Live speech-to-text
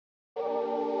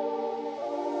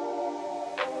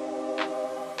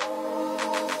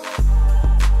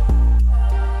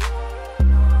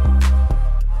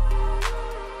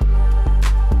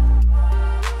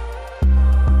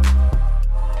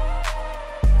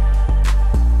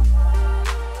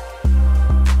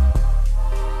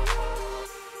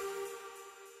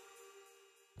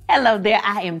Hello there,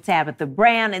 I am Tabitha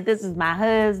Brown, and this is my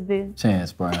husband.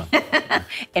 Chance Brown.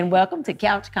 And welcome to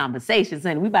Couch Conversations,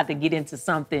 and we're about to get into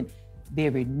something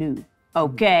very new,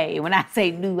 okay? And when I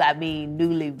say new, I mean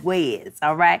newlyweds,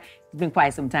 all right? It's been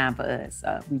quite some time for us.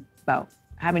 About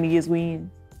how many years we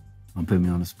in? Don't put me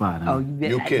on the spot, huh? Oh,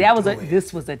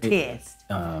 this was a test.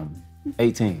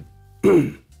 18.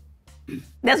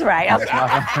 That's right.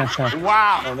 Okay.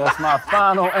 Wow. And that's my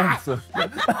final answer. I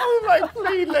was like,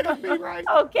 please let it be right.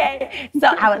 Okay, so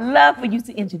I would love for you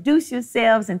to introduce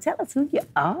yourselves and tell us who you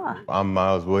are. I'm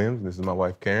Miles Williams. This is my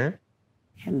wife, Karen.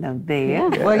 Hello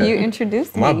there. Yeah. Well, you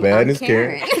introduced me. My bad, I'm it's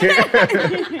Karen.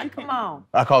 Come on.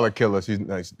 I call her Killer. She's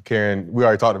nice. Karen, we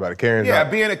already talked about it. Karen's Yeah,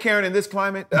 not, being a Karen in this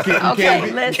climate.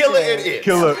 Okay, let's Killer it is.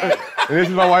 Killer. And this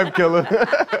is my wife, Killer.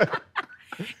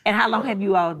 And how long have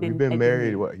you all been? We've been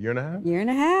married, what, a year and a half? Year and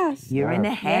a half. Year and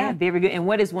a half. Yeah. Very good. And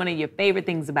what is one of your favorite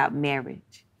things about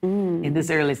marriage in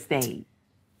this early stage?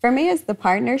 For me, it's the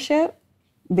partnership.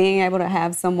 Being able to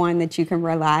have someone that you can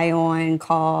rely on,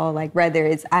 call, like whether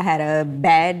it's I had a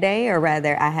bad day or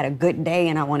rather I had a good day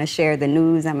and I want to share the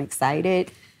news, I'm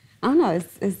excited. I don't know,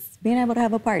 it's being able to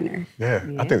have a partner. Yeah,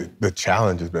 I think the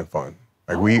challenge has been fun.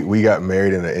 Like we got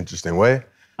married in an interesting way.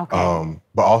 Okay.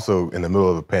 But also in the middle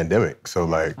of the pandemic. So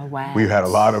like we've had a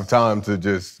lot of time to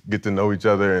just get to know each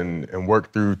other and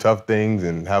work through tough things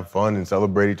and have fun and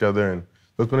celebrate each other. And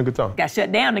so it's been a good time. Got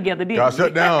shut down together, didn't Got you?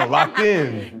 shut down, locked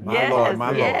in. My Lord, my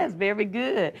Lord. Yes, very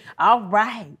good. All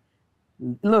right.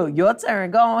 Look, your turn.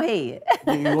 Go ahead.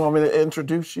 You want me to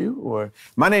introduce you, or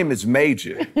my name is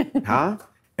Major, huh?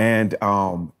 And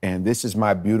this is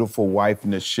my beautiful wife,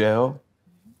 Nichelle.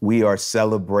 We are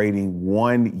celebrating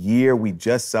 1 year. We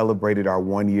just celebrated our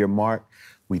 1 year mark.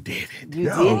 We did it. You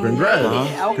did. Congrats.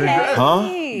 Huh? Okay. Huh?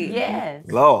 Yes.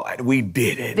 Lord, we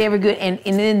did it. Very good. And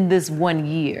in this 1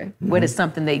 year, what is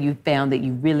something that you found that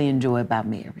you really enjoy about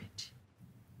marriage?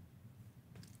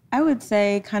 I would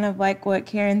say kind of like what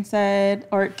Karen said,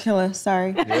 or Killa,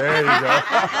 sorry. There you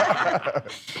go.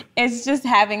 It's just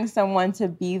having someone to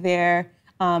be there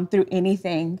through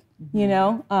anything, you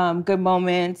know? Good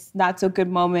moments, not so good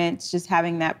moments, just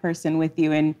having that person with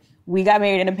you. And we got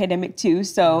married in a pandemic too,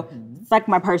 so it's like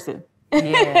my person.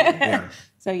 Yeah.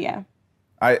 So yeah.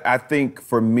 I think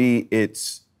for me,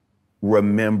 it's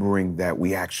remembering that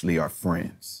we actually are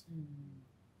friends.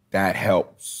 That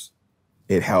helps.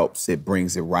 It helps. It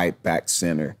brings it right back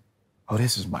center. Oh,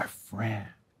 this is my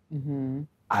friend.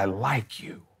 I like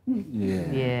you.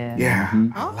 Yeah. Yeah,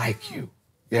 I like you.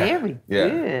 Yeah. Very Yeah.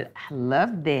 good. I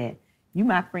love that. You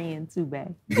my friend too,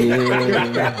 babe.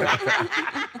 Yeah.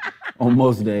 On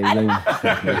most days.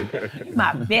 You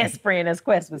my best friend, as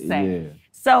Quest was saying. Yeah.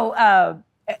 So,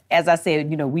 as I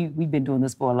said, you know, we've been doing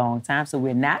this for a long time, so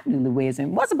we're not newlyweds.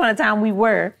 And once upon a time we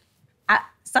were.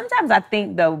 Sometimes I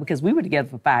think, though, because we were together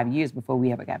for 5 years before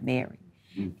we ever got married.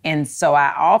 And so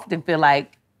I often feel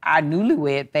like our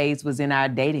newlywed phase was in our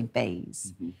dating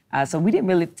phase. So we didn't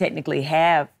really technically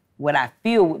have what I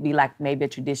feel would be like maybe a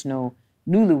traditional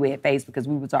newlywed phase because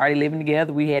we was already living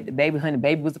together. We had the baby, honey,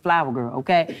 baby was the flower girl,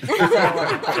 okay? So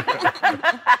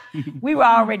we were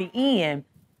already in,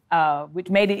 which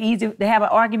made it easy to have an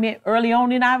argument early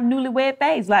on in our newlywed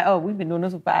phase. Like, oh, we've been doing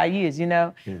this for 5 years, you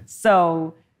know? Yeah.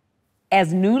 So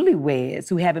as newlyweds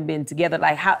who haven't been together,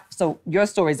 like so your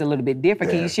story is a little bit different.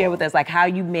 Can you share with us like how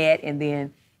you met and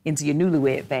then into your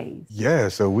newlywed phase? Yeah,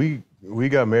 so we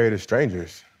got married as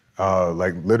strangers.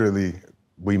 Like literally,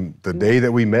 the day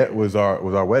that we met was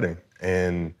our wedding.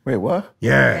 And Wait, what?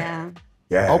 Yeah.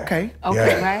 Okay.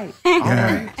 Okay, right.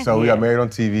 Yeah. So we got married on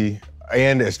TV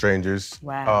and as strangers.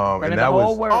 Wow. And the that whole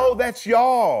was world. Oh, that's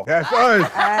y'all. That's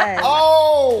us.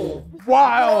 Oh,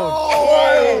 Wild.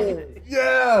 oh.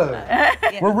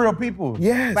 Yeah. We're real people.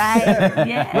 Yes. Right,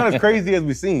 yeah. Not as crazy as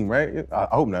we seem, right? I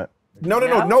hope not. No.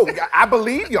 I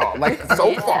believe y'all. Like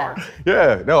so far.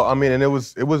 Yeah. No, I mean, and it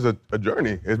was a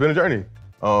journey. It's been a journey.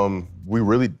 We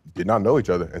really did not know each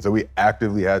other, and so we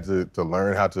actively had to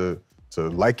learn how to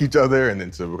like each other, and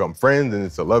then to become friends,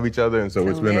 and to love each other, and so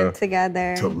it's been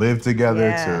to live together,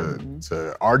 Yeah.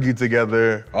 to argue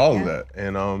together, all of that,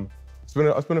 and it's been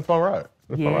a fun ride.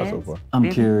 It's been a fun ride so far. I'm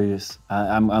curious.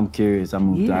 I'm curious. I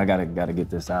moved. I gotta get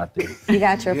this out there. You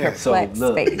got your perplexed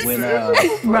face. When,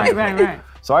 Right.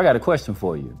 So I got a question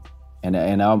for you, and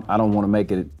I don't want to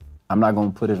make it. I'm not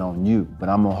gonna put it on you, but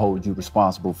I'm gonna hold you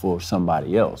responsible for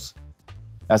somebody else.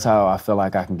 That's how I feel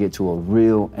like I can get to a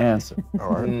real answer.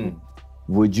 All right.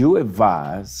 Would you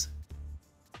advise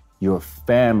your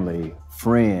family,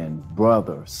 friend,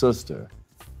 brother, sister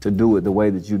to do it the way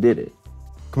that you did it?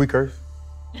 Can we curse?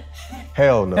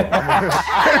 Hell no. Hell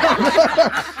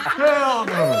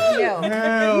no. Yo.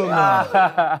 Hell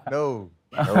no. No.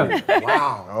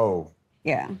 Wow. Oh,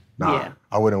 Yeah. nah. Yeah.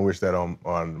 I wouldn't wish that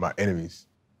on my enemies.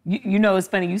 You know, it's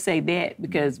funny you say that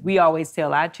because we always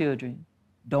tell our children,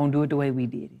 don't do it the way we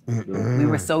did it. We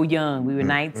were so young. We were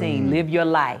 19. Live your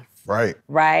life. Right.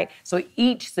 Right? So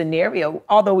each scenario,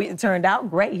 although it turned out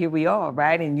great, here we are,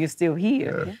 right? And you're still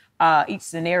here. Each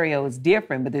scenario is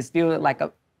different, but there's still like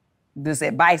this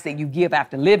advice that you give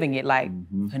after living it, like,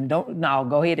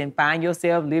 go ahead and find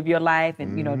yourself, live your life,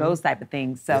 and you know, those type of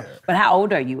things. So, but how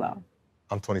old are you all?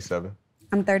 I'm 27.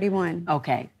 I'm 31.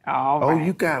 Okay, all right. Oh,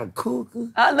 you got a cougar?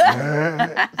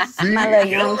 See? My little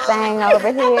young thing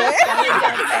over here.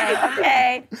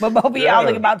 Okay, but both of y'all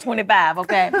look about 25,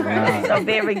 okay? So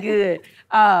very good.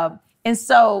 And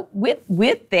so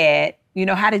with that, you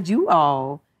know, how did you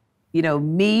all, you know,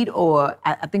 meet, or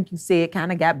I think you said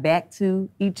kind of got back to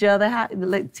each other? How, tell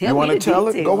me You want to the tell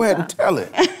it? details. Go ahead and tell it.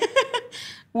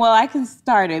 Well, I can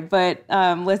start it, but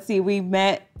let's see. We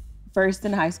met first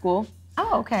in high school.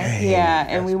 Oh, okay. Yeah,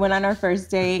 and we went on our first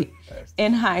date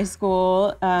in high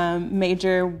school.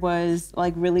 Major was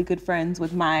like really good friends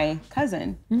with my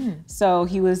cousin. So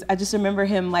I just remember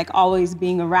him like always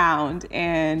being around.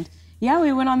 And yeah,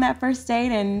 we went on that first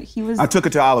date and he was. I took her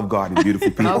to Olive Garden, beautiful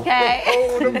people. Okay.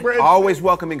 Always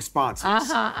welcoming sponsors.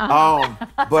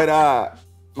 But I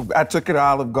took her to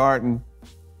Olive Garden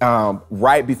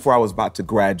right before I was about to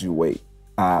graduate,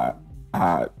 when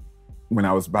I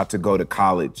was about to go to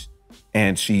college.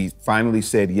 And she finally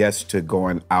said yes to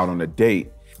going out on a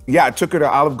date. Yeah, I took her to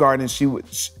Olive Garden and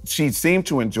she seemed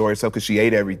to enjoy herself because she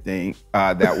ate everything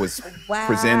that was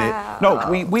presented. No,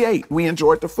 we ate. We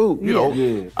enjoyed the food, you know.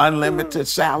 Unlimited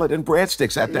salad and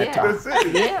breadsticks at that time.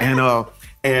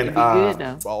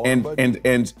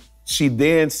 And she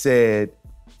then said,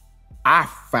 I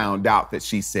found out that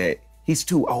she said, he's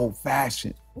too old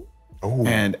fashioned.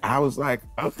 And I was like,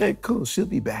 okay, cool, she'll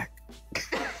be back.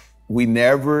 We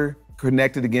never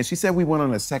connected again. She said we went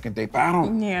on a second date, but I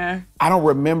don't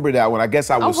remember that one. I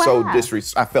guess I was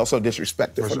I felt so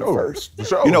disrespected for the first.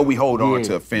 You know, we hold on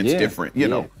to offense different, you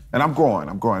know. And I'm growing,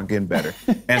 I'm getting better.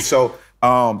 And so,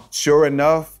 sure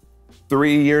enough,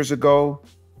 3 years ago,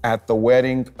 at the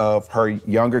wedding of her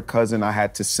younger cousin, I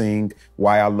had to sing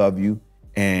Why I Love You.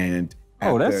 And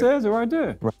that says it right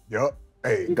there. Yup.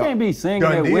 Hey, You can't be singing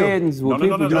at weddings with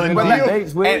people doing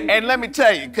dates with. And let me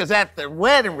tell you, because at the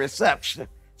wedding reception,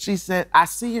 she said, I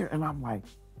see her, and I'm like,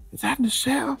 is that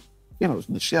Nichelle? You know,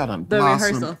 Nichelle done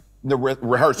blossomed. Rehearsal. The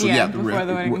rehearsal, before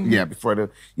the wedding.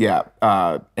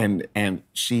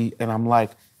 And I'm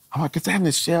like, is that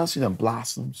Nichelle? She done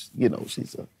blossoms. You know,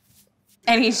 she's a.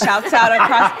 And he shouts out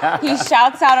across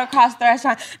the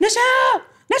restaurant, Nichelle!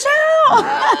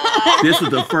 Nichelle! This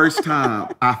was the first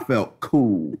time I felt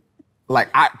cool.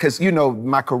 Like, because, you know,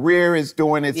 my career is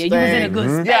doing its thing. You was in a good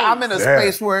space. Yeah, I'm in a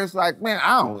space where it's like, man,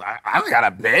 I don't got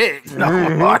a bed. You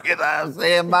know what I'm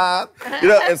saying, Bob? You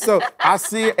know, and so I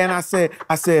see it and I said,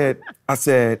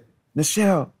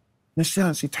 Nichelle,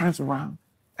 and she turns around.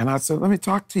 And I said, let me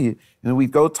talk to you. And we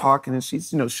go talking and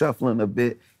she's, you know, shuffling a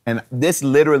bit. And this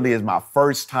literally is my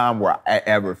first time where I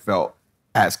ever felt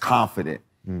as confident.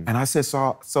 And I said,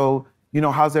 so, you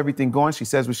know, how's everything going? She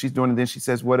says what she's doing. And then she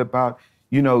says, what about,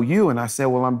 you know, you? And I said,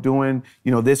 well, I'm doing,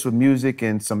 you know, this with music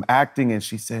and some acting. And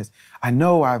she says, I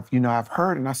know, I've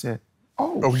heard. And I said,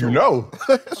 oh, you know.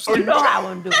 You know how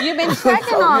I'm doing. You've been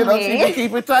checking on you know, me. she can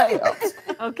keep it tabs.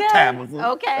 Okay. Tabitha.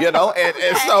 Okay. You know,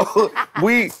 and so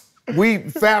we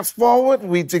fast forward,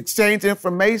 we exchange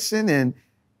information, and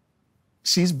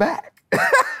she's back. Wow.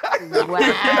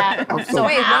 So,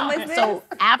 Wait, when was this? So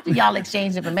after y'all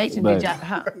exchanged information, did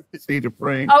y'all? See the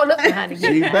frame? Oh, look, honey.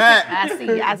 She's back.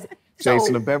 I see.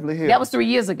 Jason of Beverly Hills. That was 3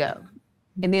 years ago.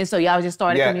 And then so y'all just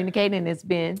started communicating and it's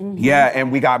been. Yeah,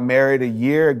 and we got married a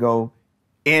year ago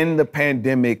in the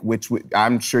pandemic, which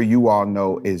I'm sure you all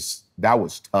know that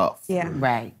was tough. Yeah.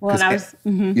 Right. Well, and I was,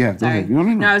 Yeah, go ahead.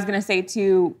 No. I was gonna say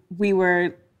too, we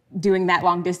were doing that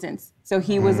long distance. So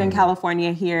he was in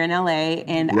California here in LA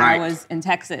and I was in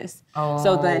Texas.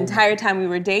 So the entire time we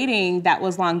were dating, that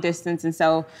was long distance. And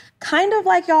so kind of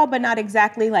like y'all, but not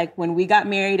exactly. Like when we got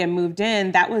married and moved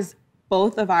in, that was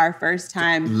both of our first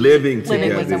time living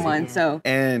together with someone. So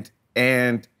and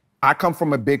I come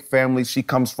from a big family. She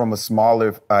comes from a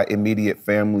smaller immediate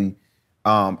family.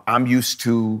 I'm used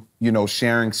to, you know,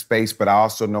 sharing space, but I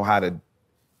also know how to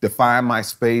define my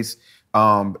space.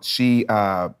 One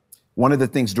of the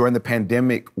things during the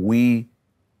pandemic, we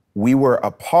were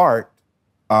apart,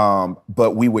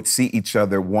 but we would see each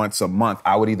other once a month.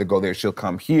 I would either go there, she'll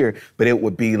come here, but it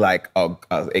would be like a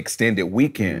extended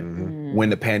weekend. When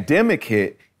the pandemic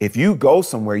hit, if you go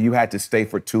somewhere, you had to stay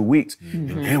for 2 weeks.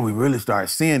 And then we really started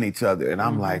seeing each other. And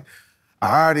I'm like,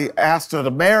 I already asked her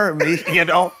to marry me, you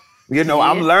know.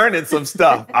 I'm learning some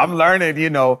stuff. I'm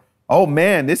learning, oh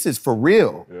man, this is for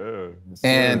real.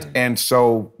 Yeah. And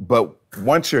so, but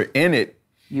once you're in it,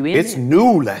 it's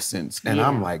new lessons. And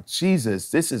I'm like, Jesus,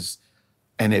 this is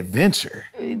an adventure.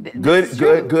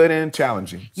 Good and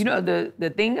challenging.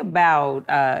 The thing about,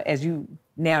 as you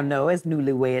now know, as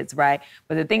newlyweds, right?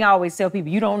 But the thing I always tell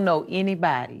people, you don't know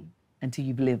anybody until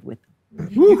you've lived with them.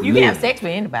 You can have sex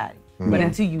with anybody, but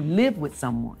until you live with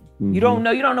someone, you don't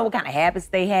know what kind of habits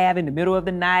they have in the middle of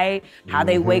the night, how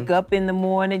they wake up in the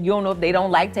morning. You don't know if they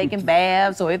don't like taking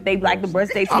baths or if they like to brush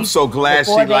their teeth. I'm so glad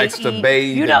she likes to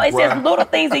bathe. It's just little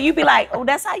things that you be like, oh,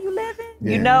 that's how you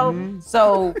living?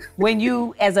 So when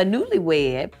you, as a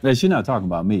newlywed. Yeah, she's not talking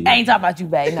about me. I ain't talking about you,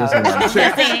 babe. No. Just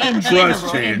saying in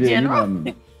general. In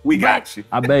general. We got you.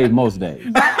 I bathe most days.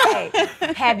 Right.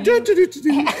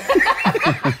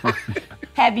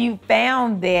 Have you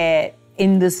found that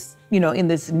in this, in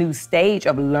this new stage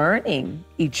of learning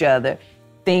each other,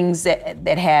 things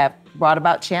that have brought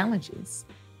about challenges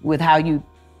with how you,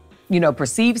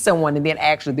 perceive someone, and then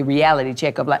actually the reality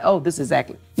check of like, oh, this is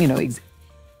actually,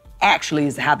 actually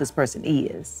is how this person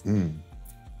is?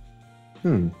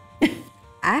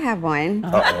 I have one.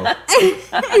 Let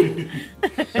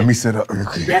me sit up real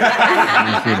quick.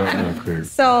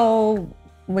 So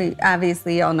we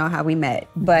obviously all know how we met,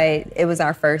 but it was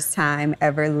our first time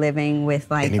ever living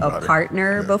with like a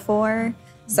partner before.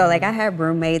 So like I had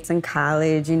roommates in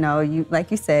college, you like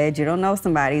you said, you don't know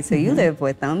somebody till you live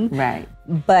with them. Right.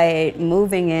 But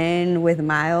moving in with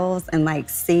Miles and like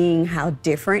seeing how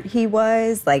different he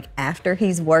was, like after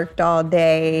he's worked all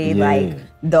day, like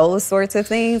those sorts of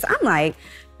things, I'm like,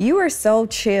 you are so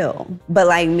chill. But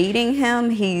like meeting him,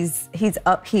 he's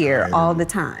up here all the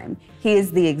time. He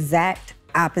is the exact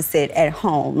opposite at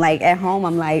home. Like at home,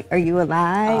 I'm like, are you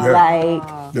alive?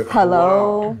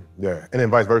 Hello? Yeah, and then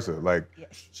vice versa. Like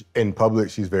in public,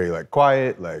 she's very like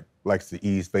quiet, like likes to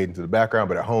ease, fade into the background,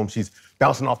 but at home, she's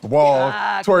bouncing off the walls,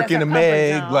 twerking the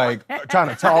Meg, like trying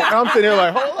to talk. And I'm sitting here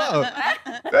like, hold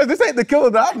up. This ain't the killer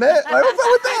that I met. Like, what's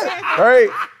up with that? Right?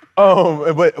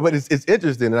 But it's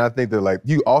interesting, and I think that like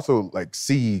you also like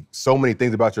see so many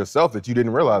things about yourself that you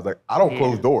didn't realize. Like I don't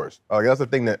close doors. Like that's the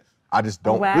thing that I just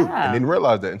don't do. And didn't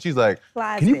realize that. And she's like,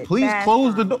 can you please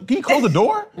close the door? Can you close the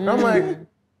door? And I'm like,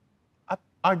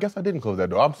 I guess I didn't close that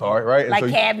door. I'm sorry, right? And like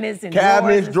so cabinets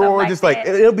and drawers, just like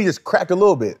it'll be just cracked a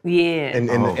little bit. Yeah.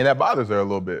 And that bothers her a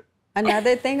little bit.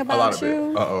 Another thing about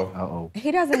you,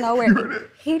 he doesn't know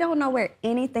where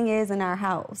anything is in our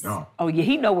house. No. Oh yeah,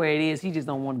 he know where it is. He just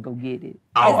don't want to go get it.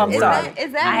 I'm sorry.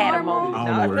 Is that normal? I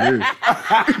don't know where it is. Is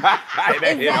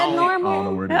that normal? I don't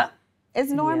know where it is.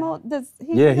 It's normal. Does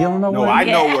he? Yeah, he don't know where.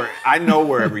 No, I know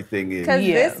where everything is.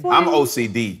 This one, I'm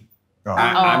OCD.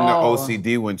 I'm the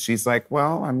OCD when she's like,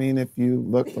 well, I mean, if you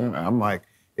look, I'm like,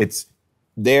 it's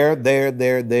there.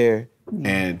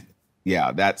 And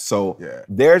that's so,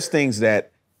 there's things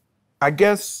that I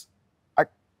guess, I'm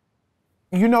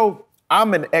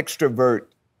an extrovert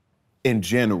in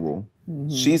general.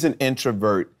 She's an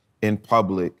introvert in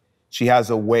public. She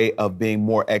has a way of being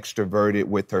more extroverted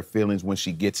with her feelings when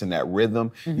she gets in that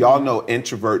rhythm. Y'all know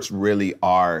introverts really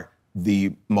are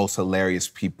the most hilarious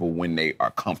people when they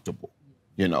are comfortable,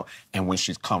 and when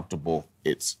she's comfortable,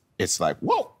 it's like,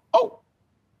 whoa, oh,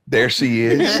 there she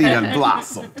is. She done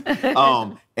blossomed.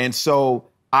 And so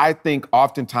I think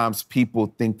oftentimes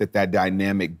people think that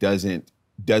dynamic doesn't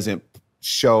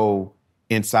show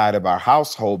inside of our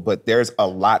household, but there's a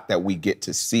lot that we get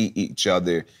to see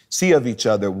of each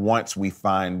other once we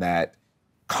find that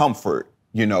comfort,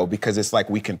 because it's like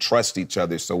we can trust each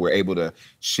other, so we're able to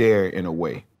share in a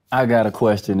way. I got a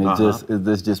question.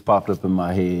 This just popped up in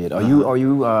my head. Are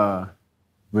you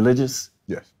religious?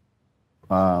 Yes.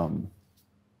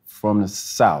 From the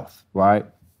South, right?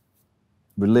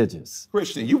 Religious.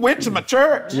 Christian, you went to my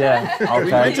church. Yeah. Okay.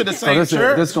 We went to the same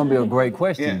church. This is gonna be a great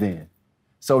question then.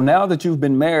 So now that you've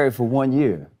been married for 1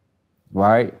 year,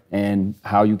 right? And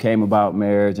how you came about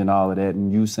marriage and all of that,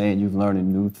 and you saying you've learned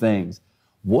new things,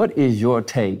 what is your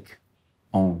take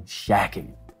on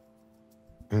shacking?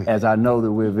 As I know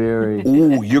that we're very...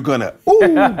 Ooh, you're gonna... Ooh.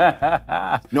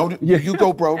 No, you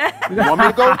go, bro. You want me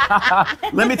to go?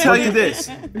 Let me tell you this.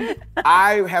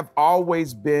 I have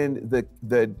always been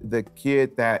the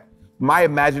kid that... My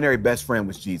imaginary best friend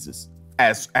was Jesus.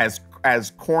 As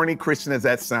corny Christian as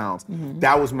that sounds,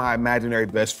 that was my imaginary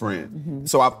best friend.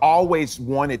 So I've always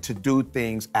wanted to do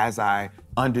things as I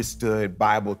understood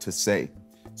Bible to say.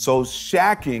 So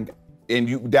shacking... And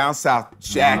you down south,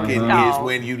 shacking is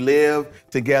when you live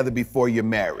together before you're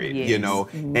married,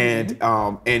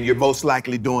 and you're most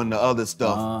likely doing the other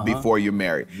stuff before you're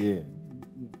married. Yeah.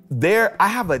 I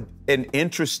have an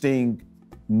interesting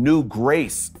new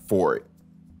grace for it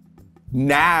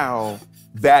now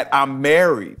that I'm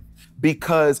married,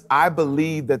 because I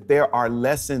believe that there are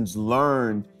lessons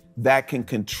learned that can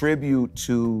contribute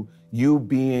to you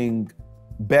being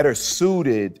better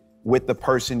suited with the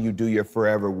person you do your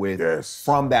forever with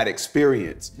from that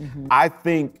experience. I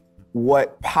think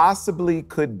what possibly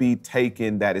could be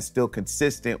taken that is still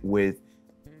consistent with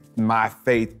my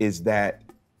faith is that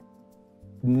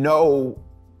know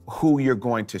who you're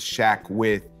going to shack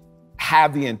with,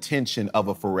 have the intention of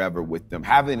a forever with them,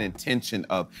 have an intention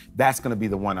of that's gonna be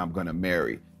the one I'm gonna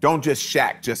marry. Don't just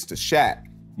shack just to shack,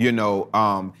 you know?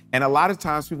 And a lot of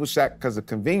times people shack because of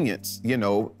convenience, you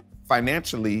know,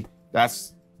 financially,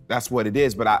 that's what it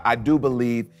is. But I do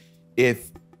believe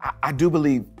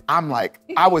I'm like,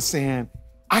 I was saying,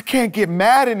 I can't get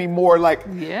mad anymore. Like,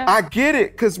 I get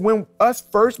it. Because when us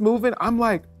first moving, I'm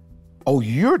like, oh,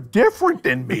 you're different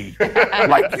than me.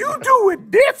 Like, you do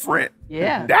it different.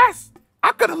 Yeah.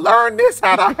 I could have learned this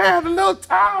had I had a little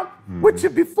time with you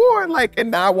before. Like,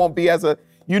 and now I won't be as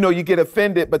you get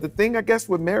offended. But the thing, I guess,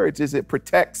 with marriage is it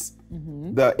protects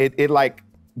it like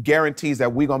guarantees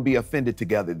that we're gonna be offended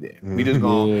together then. We just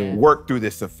gonna work through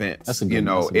this offense. That's a good,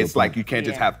 It's like you can't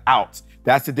just have outs.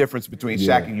 That's the difference between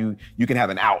shacking. You can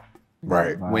have an out.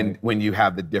 Right. When you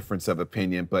have the difference of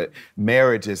opinion. But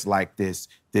marriage is like this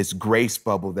grace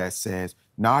bubble that says,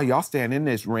 nah, y'all stand in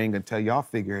this ring until y'all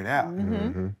figure it out.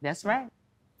 That's right.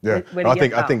 Yeah,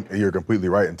 I think you're completely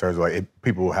right in terms of like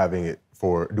people having it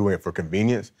doing it for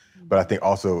convenience. But I think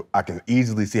also I can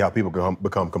easily see how people can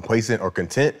become complacent or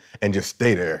content and just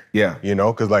stay there. Yeah. You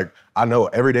know, because like I know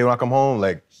every day when I come home,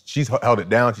 like she's held it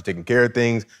down, she's taking care of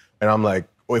things, and I'm like,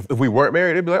 if we weren't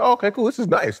married, they'd be like, oh, okay, cool, this is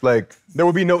nice. Like there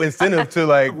would be no incentive to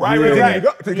like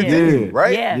to continue,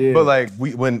 right? Yeah. But like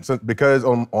because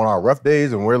on our rough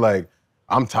days and we're like,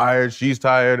 I'm tired, she's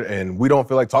tired, and we don't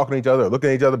feel like talking to each other or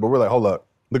looking at each other, but we're like, hold up,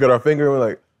 look at our finger, and we're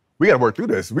like, we gotta work through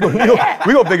this. We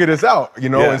gonna figure this out, you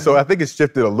know? Yeah. And so I think it's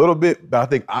shifted a little bit, but I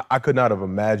think I could not have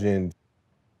imagined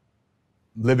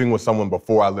living with someone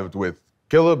before I lived with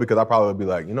Killa, because I probably would be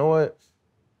like, you know what?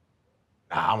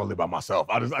 Nah, I'm gonna live by myself.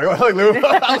 I enjoy living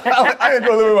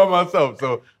by myself.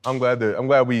 So I'm glad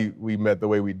we met the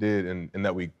way we did and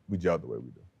that we gelled the way we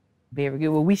did. Very good.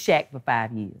 Well, we shacked for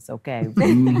 5 years, okay?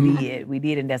 We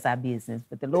did, and that's our business.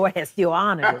 But the Lord has still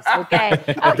honored us, okay?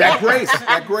 That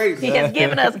grace. He has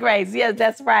given us grace. Yes,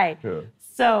 that's right. Yeah.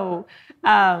 So,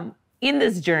 in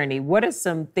this journey, what are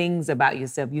some things about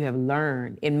yourself you have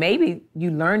learned? And maybe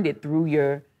you learned it through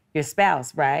your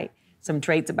spouse, right? Some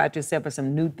traits about yourself or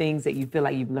some new things that you feel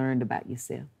like you've learned about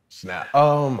yourself. Snap.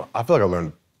 I feel like I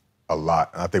learned a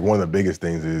lot. I think one of the biggest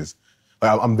things is,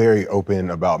 I'm very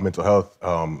open about mental health.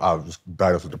 I was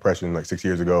diagnosed with depression like 6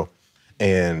 years ago,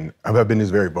 and I've been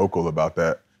just very vocal about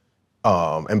that.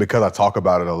 And because I talk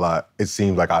about it a lot, it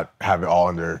seems like I have it all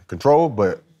under control,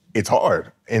 but it's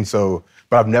hard. And so,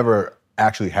 but I've never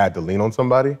actually had to lean on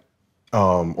somebody,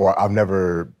 or I've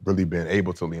never really been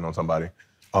able to lean on somebody.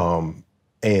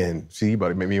 And see, you about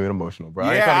to make me emotional,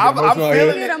 bro. Yeah, I'm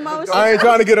feeling it. I ain't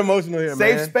trying to get emotional here,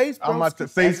 Safe man. space, bro. I'm not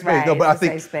safe space. Right. No, but I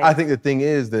Safe think the thing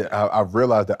is that I've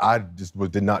realized that I just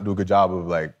did not do a good job of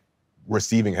like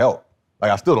receiving help. Like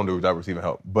I still don't do a good job of receiving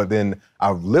help. But then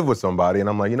I've lived with somebody and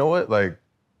I'm like, you know what? Like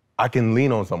I can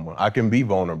lean on someone. I can be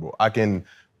vulnerable. I can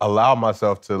allow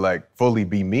myself to like fully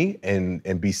be me and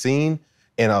be seen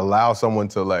and allow someone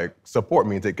to like support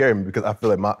me and take care of me, because I feel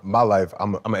like my life,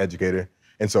 I'm an educator.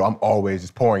 And so I'm always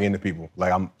just pouring into people.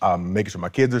 Like I'm making sure my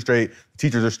kids are straight,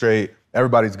 teachers are straight,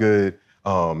 everybody's good,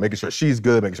 making sure she's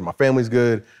good, making sure my family's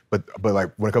good. But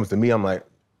like when it comes to me, I'm like,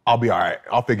 I'll be all right,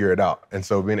 I'll figure it out. And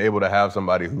so being able to have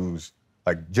somebody who's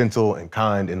like gentle and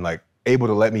kind and like able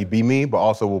to let me be me, but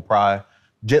also will pry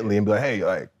gently and be like, hey,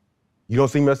 like, you don't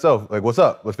see me yourself, like what's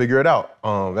up? Let's figure it out.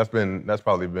 That's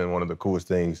probably been one of the coolest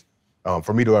things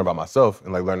for me to learn about myself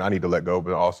and like learn I need to let go,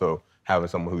 but also having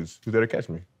someone who's there to catch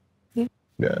me.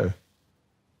 Yeah.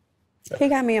 He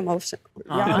got me emotional.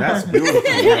 That's beautiful.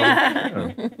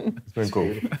 It's been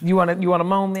cool. You want a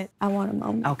moment? I want a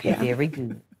moment. Okay, very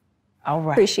good. All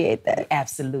right. Appreciate that.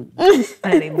 Absolutely.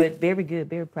 Honey, but very good,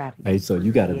 very proud of you. Hey, so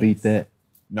you got to beat that.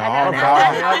 No.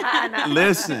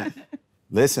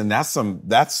 Listen, that's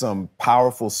some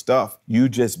powerful stuff. You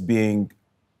just being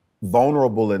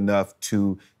vulnerable enough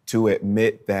to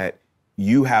admit that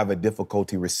you have a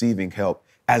difficulty receiving help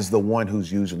as the one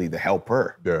who's usually the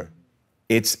helper. Yeah.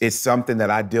 It's something that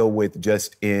I deal with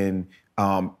just in,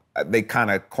 they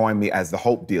kind of coin me as the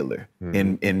hope dealer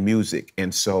in music.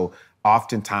 And so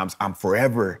oftentimes I'm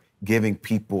forever giving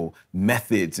people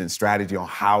methods and strategy on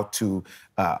how to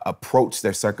approach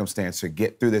their circumstance or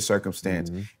get through their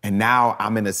circumstance. And now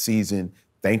I'm in a season,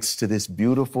 thanks to this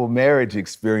beautiful marriage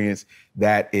experience,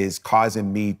 that is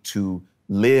causing me to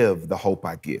live the hope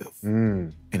I give.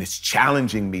 And it's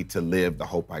challenging me to live the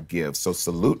hope I give. So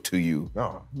salute to you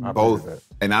I both. appreciate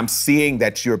And I'm seeing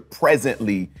that you're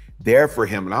presently there for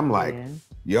him. And I'm like,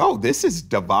 yo, this is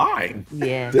divine.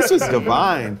 Yeah. This is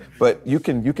divine. But you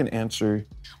can answer.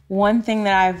 One thing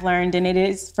that I've learned, and it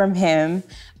is from him,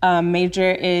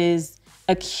 Major is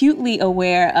acutely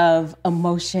aware of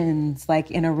emotions,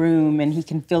 like in a room, and he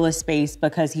can fill a space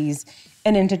because he's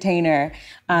an entertainer.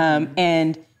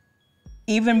 And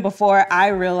even before I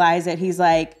realize it, he's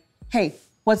like, hey,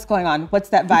 what's going on? What's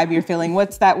that vibe you're feeling?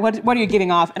 What's that? What are you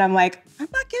giving off? And I'm like, I'm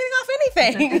not giving off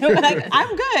anything. Like,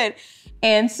 I'm good.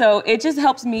 And so it just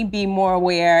helps me be more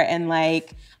aware and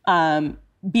like,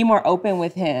 be more open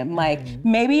with him. Like,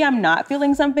 maybe I'm not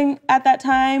feeling something at that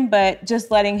time, but just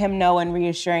letting him know and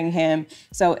reassuring him.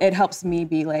 So it helps me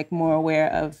be like more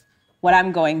aware of what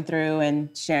I'm going through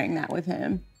and sharing that with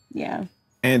him. Yeah.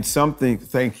 And something,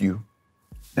 thank you.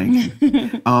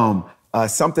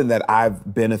 Something that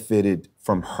I've benefited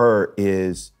from her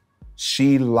is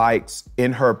she likes,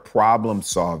 in her problem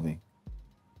solving,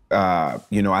 I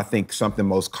think something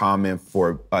most common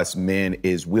for us men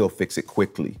is we'll fix it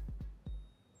quickly.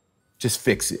 Just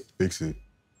fix it. Fix it.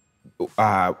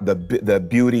 The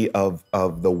beauty of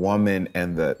the woman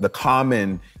and the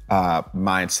common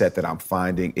mindset that I'm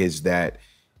finding is that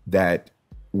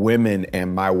women,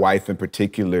 and my wife in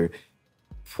particular,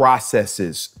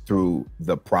 processes through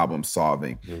the problem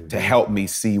solving to help me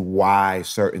see why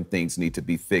certain things need to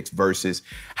be fixed versus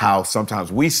how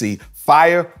sometimes we see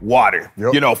fire, water,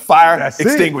 fire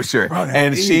extinguisher.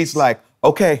 And she's like,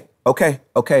 okay,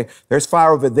 there's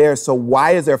fire over there. So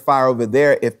why is there fire over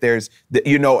there if there's,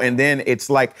 and then it's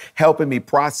like helping me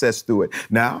process through it.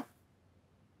 Now,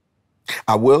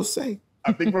 I will say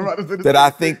I think we're about to do that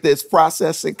I think this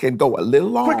processing can go a little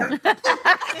long.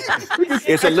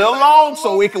 It's a little long,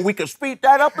 so we can speed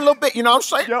that up a little bit. You know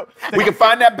what I'm saying? We can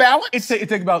find that balance. It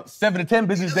takes about 7 to 10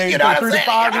 business days, You know what 3 I'm to saying?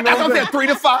 5. You know That's what I'm saying? 3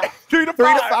 to 5. 3 to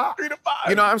 5. 3 to 5.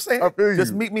 You know what I'm saying? I feel you.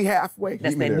 Just meet me halfway.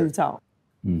 That's me that there. new talk.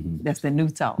 That's the new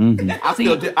talk. I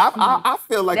feel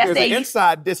like That's there's an the-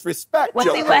 inside disrespect. Well,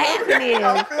 joke. see, what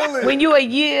happened feel is it. when you're a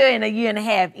year and a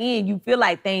half in, you feel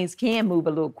like things can move a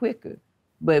little quicker.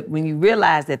 But when you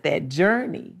realize that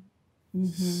journey,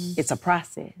 it's a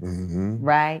process,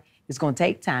 right? It's going to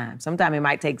take time. Sometimes it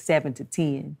might take 7 to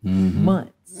 10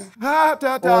 months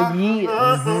or years,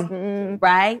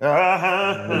 right?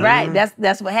 Right.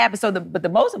 That's what happens. So, but the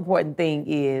most important thing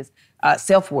is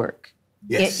self-work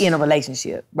in a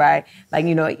relationship, right? Like,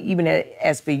 even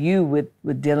as for you with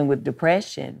dealing with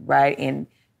depression, right, and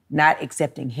not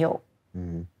accepting help,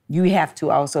 you have to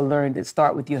also learn to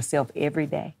start with yourself every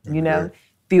day.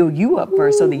 Fill you up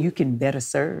first so that you can better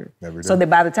serve. So that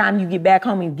by the time you get back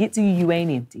home and get to you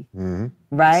ain't empty,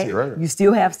 right? You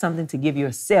still have something to give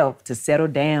yourself to settle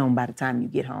down by the time you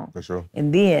get home. For sure.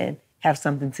 And then have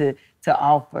something to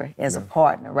offer as a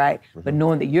partner, right? But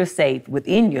knowing that you're safe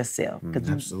within yourself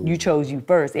because you chose you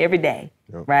first every day,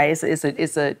 right?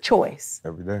 It's a choice.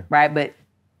 Every day. Right? But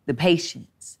the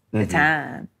patience, the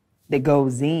time that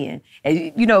goes in.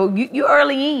 And, you're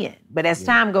early in, but as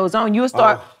time goes on, you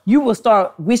will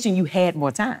start wishing you had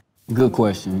more time. Good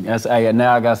question.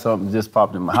 Now I got something that just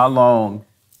popped in my. How long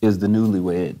is the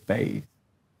newlywed phase?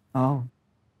 Oh.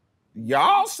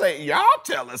 Y'all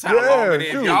tell us how long it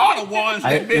is. shoot. Y'all the ones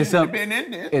that been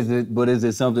in there. Is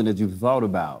it something that you've thought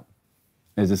about?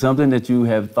 Is it something that you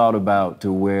have thought about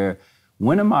to where,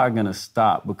 when am I going to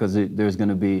stop? Because there's going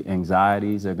to be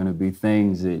anxieties, there are going to be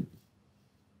things that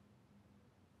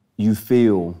you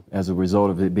feel as a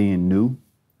result of it being new.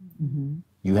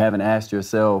 You haven't asked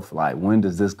yourself, like, when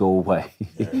does this go away?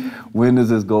 When does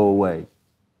this go away?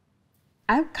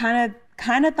 I've kind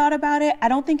of thought about it. I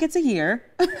don't think it's a year.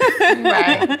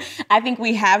 Right. I think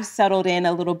we have settled in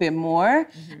a little bit more.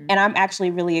 And I'm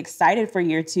actually really excited for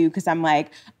year 2 because I'm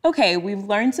like, okay, we've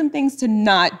learned some things to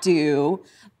not do.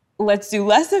 Let's do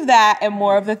less of that and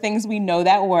more of the things we know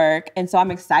that work. And so I'm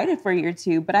excited for year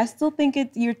 2, but I still think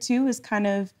year 2 is kind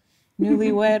of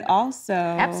newlywed also.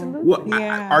 Absolutely. Well,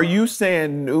 Yeah. are you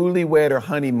saying newlywed or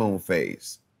honeymoon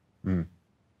phase?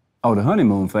 Oh, the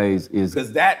honeymoon phase is...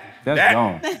 Because that's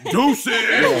gone. Deuces.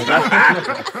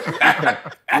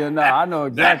 I know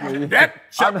exactly.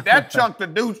 That chunk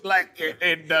of deuce, like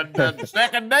in the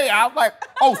second day, I was like,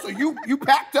 oh, so you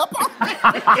packed up?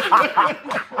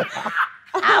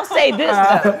 I'll say this,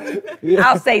 though.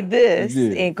 I'll say this,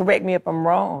 and correct me if I'm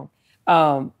wrong.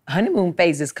 Honeymoon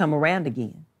phases come around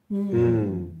again.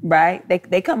 right?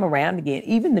 They come around again,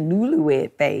 even the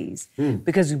newlywed phase,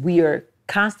 because we are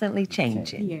constantly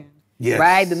changing. Yeah. Yes.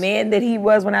 Right? The man that he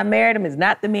was when I married him is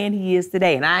not the man he is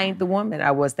today. And I ain't the woman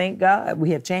I was. Thank God we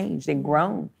have changed and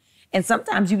grown. And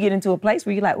sometimes you get into a place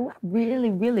where you're like, oh, I really,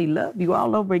 really love you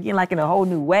all over again, like in a whole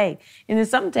new way. And then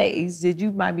some days that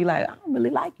you might be like, I don't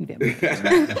really like you that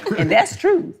much. And that's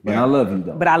true. But I love you,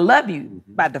 though. But I love you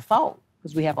by default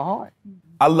because we have a heart.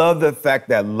 I love the fact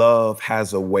that love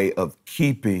has a way of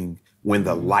keeping when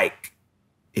the like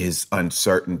is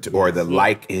uncertain or the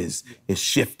like is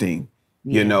shifting,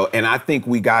 you know? And I think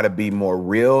we gotta be more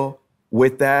real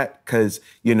with that because,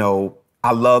 you know,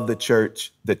 I love the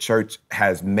church. The church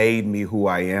has made me who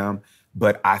I am,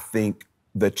 but I think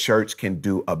the church can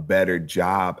do a better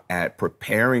job at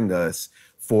preparing us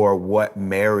for what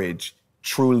marriage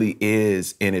truly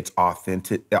is in its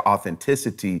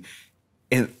authenticity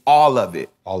in all of it.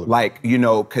 All of it. Like, you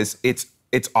know, because it's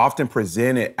often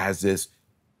presented as this,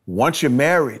 once you're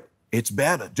married, it's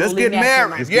better. Just Only get natural.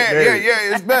 married. Just get married.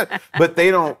 Yeah, it's better. But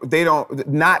they don't,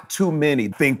 not too many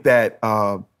think that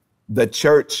the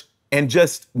church and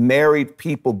just married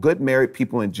people, good married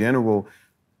people in general,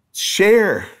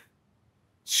 share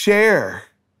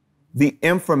the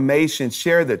information,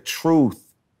 share the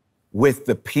truth with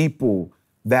the people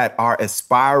that are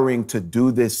aspiring to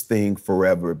do this thing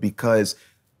forever, because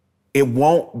it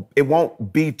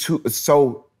won't be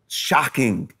so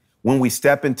shocking when we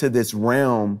step into this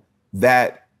realm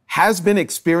that has been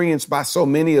experienced by so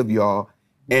many of y'all,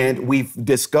 and we've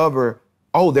discovered,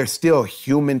 oh, there's still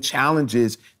human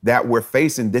challenges that we're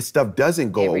facing. This stuff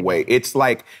doesn't go away. It's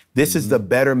like, this is the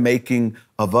better making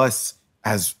of us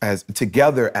as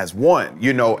together as one,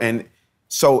 you know? And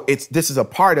so this is a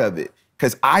part of it.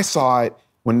 Because I saw it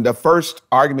when the first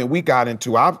argument we got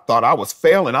into, I thought I was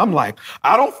failing. I'm like,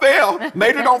 I don't fail.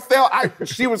 Major don't fail.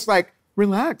 She was like,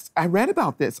 relax, I read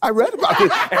about this. Because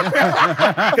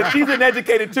she's an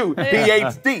educated too,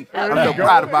 PhD. I'm so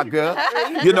proud of my girl.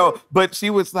 You know, but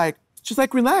she's like,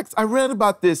 relax, I read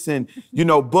about this. And, you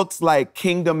know, books like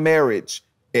Kingdom Marriage,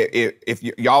 if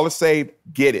y'all are saved,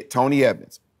 get it, Tony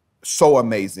Evans. So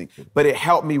amazing. But it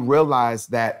helped me realize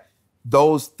that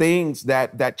those things,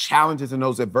 that challenges and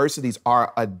those adversities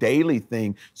are a daily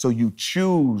thing. So you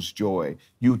choose joy,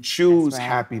 you choose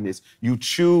happiness, you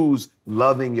choose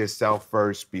loving yourself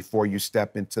first before you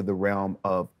step into the realm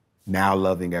of now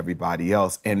loving everybody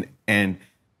else. And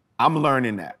I'm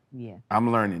learning that. Yeah.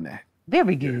 I'm learning that.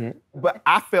 Very good. But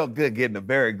I felt good getting a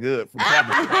very good from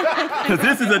Tabitha. Because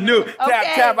this is a new,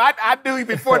 Tab, I knew you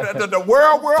before the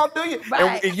world knew you.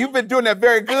 Right. And you've been doing that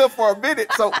very good for a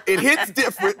minute, so it hits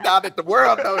different now that the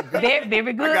world knows. Very,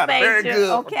 very good, I got a very Major.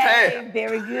 good Okay, Tab.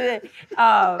 very good.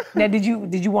 Now, did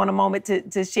you want a moment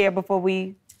to share before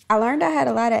we? I learned I had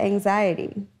a lot of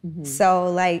anxiety. So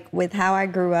like with how I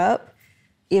grew up,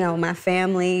 you know, my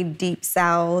family, deep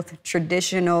South,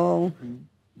 traditional,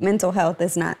 mental health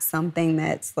is not something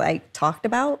that's like talked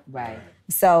about. Right.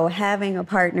 So having a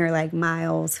partner like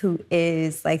Miles, who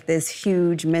is like this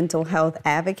huge mental health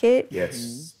advocate,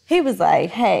 Yes. he was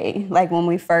like, hey, like when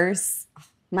we first,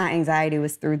 my anxiety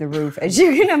was through the roof. As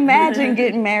you can imagine,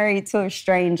 getting married to a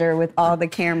stranger with all the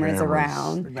cameras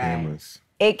around. The cameras.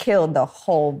 It killed the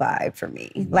whole vibe for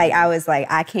me. Like, I was like,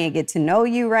 I can't get to know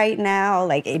you right now.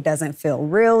 Like, it doesn't feel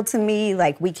real to me.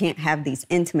 Like, we can't have these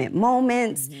intimate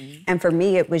moments. And for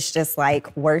me, it was just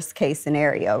like worst case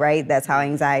scenario, right? That's how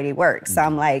anxiety works. So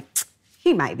I'm like,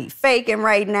 he might be faking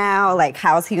right now. Like,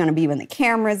 how's he gonna be when the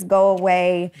cameras go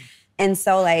away? And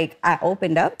so, like, I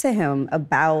opened up to him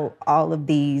about all of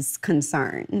these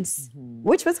concerns,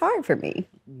 which was hard for me.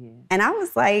 And I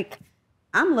was like,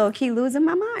 I'm low-key losing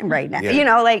my mind right now. Yeah. You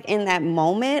know, like in that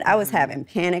moment, I was having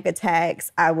panic attacks.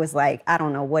 I was like, I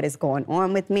don't know what is going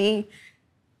on with me.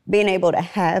 Being able to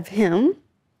have him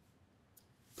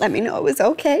let me know it was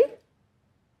okay,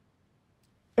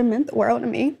 it meant the world to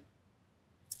me.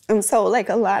 And so like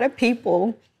a lot of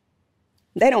people,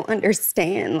 they don't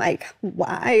understand like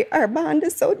why our bond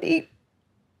is so deep.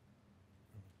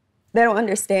 They don't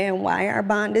understand why our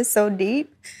bond is so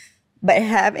deep. But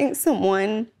having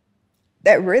someone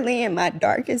that really in my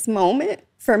darkest moment,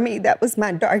 for me, that was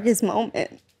my darkest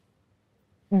moment.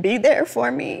 Be there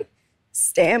for me,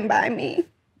 stand by me,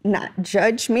 not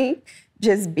judge me,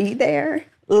 just be there,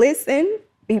 listen,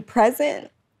 be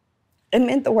present. It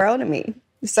meant the world to me.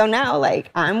 So now, like,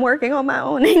 I'm working on my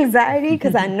own anxiety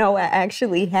because I know I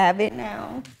actually have it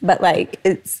now. But like,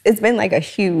 it's been like a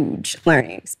huge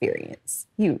learning experience,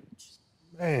 huge.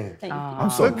 Man, I'm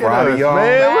so look proud at of y'all.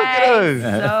 Man, look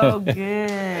at us. So good.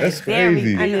 That's Very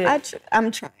crazy. good.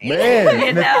 I'm trying. Man,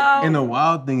 You know? and the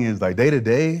wild thing is, like, day to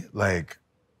day, like,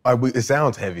 it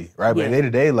sounds heavy, right? But Yeah. day to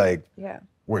day, like, Yeah.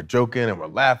 we're joking and we're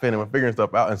laughing and we're figuring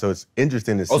stuff out. And so it's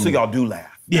interesting to see. Oh, so y'all do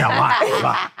laugh. Yeah,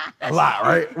 a lot,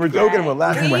 right? We're joking, we're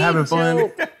laughing, we're having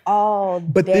fun. All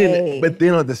But day.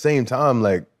 then at the same time,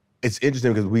 like, it's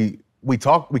interesting because we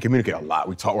talk, we communicate a lot.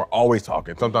 We're always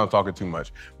talking, sometimes talking too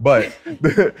much. But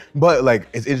but like,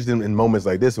 it's interesting in moments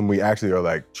like this when we actually are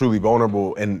like truly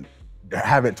vulnerable and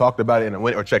haven't talked about it in a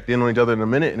minute or checked in on each other in a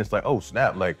minute, and it's like, oh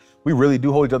snap, like we really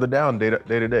do hold each other down day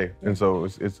to day. And so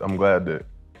I'm glad that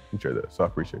you share that. So I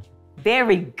appreciate you.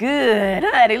 Very good,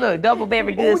 honey. Look, double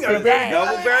very good today.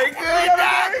 Very good.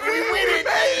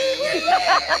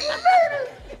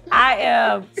 I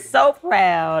am so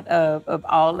proud of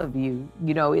all of you.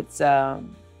 You know, it's a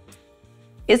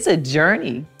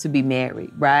journey to be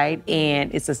married, right?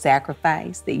 And it's a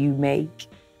sacrifice that you make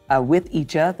with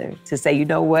each other to say, you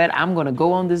know what, I'm gonna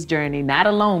go on this journey, not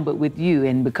alone, but with you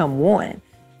and become one,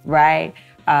 right?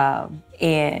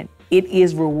 And it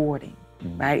is rewarding,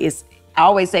 right? I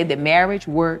always say that marriage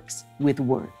works with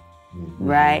work,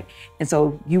 right? And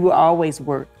so you will always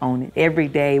work on it every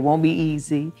day. It won't be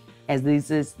easy. As this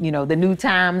is, you know, the new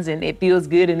times and it feels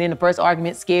good, and then the first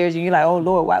argument scares you. You're like, oh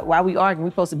Lord, why are we arguing?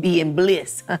 We're supposed to be in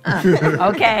bliss,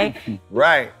 okay?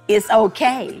 Right. It's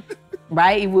okay,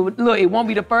 right? Look, it won't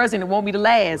be the first and it won't be the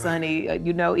last, honey.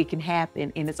 You know, it can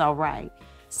happen and it's all right.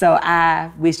 So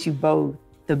I wish you both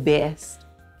the best,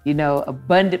 you know,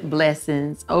 abundant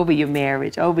blessings over your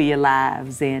marriage, over your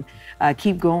lives, and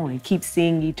keep going, keep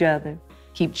seeing each other,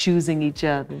 keep choosing each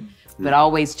other. But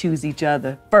always choose each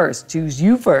other first. Choose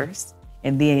you first,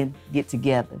 and then get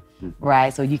together,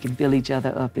 right? So you can fill each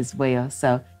other up as well.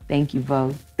 So thank you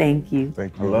both. Thank you.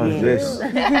 Thank I you. love this.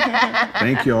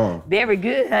 Thank y'all. Very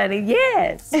good, honey.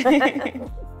 Yes.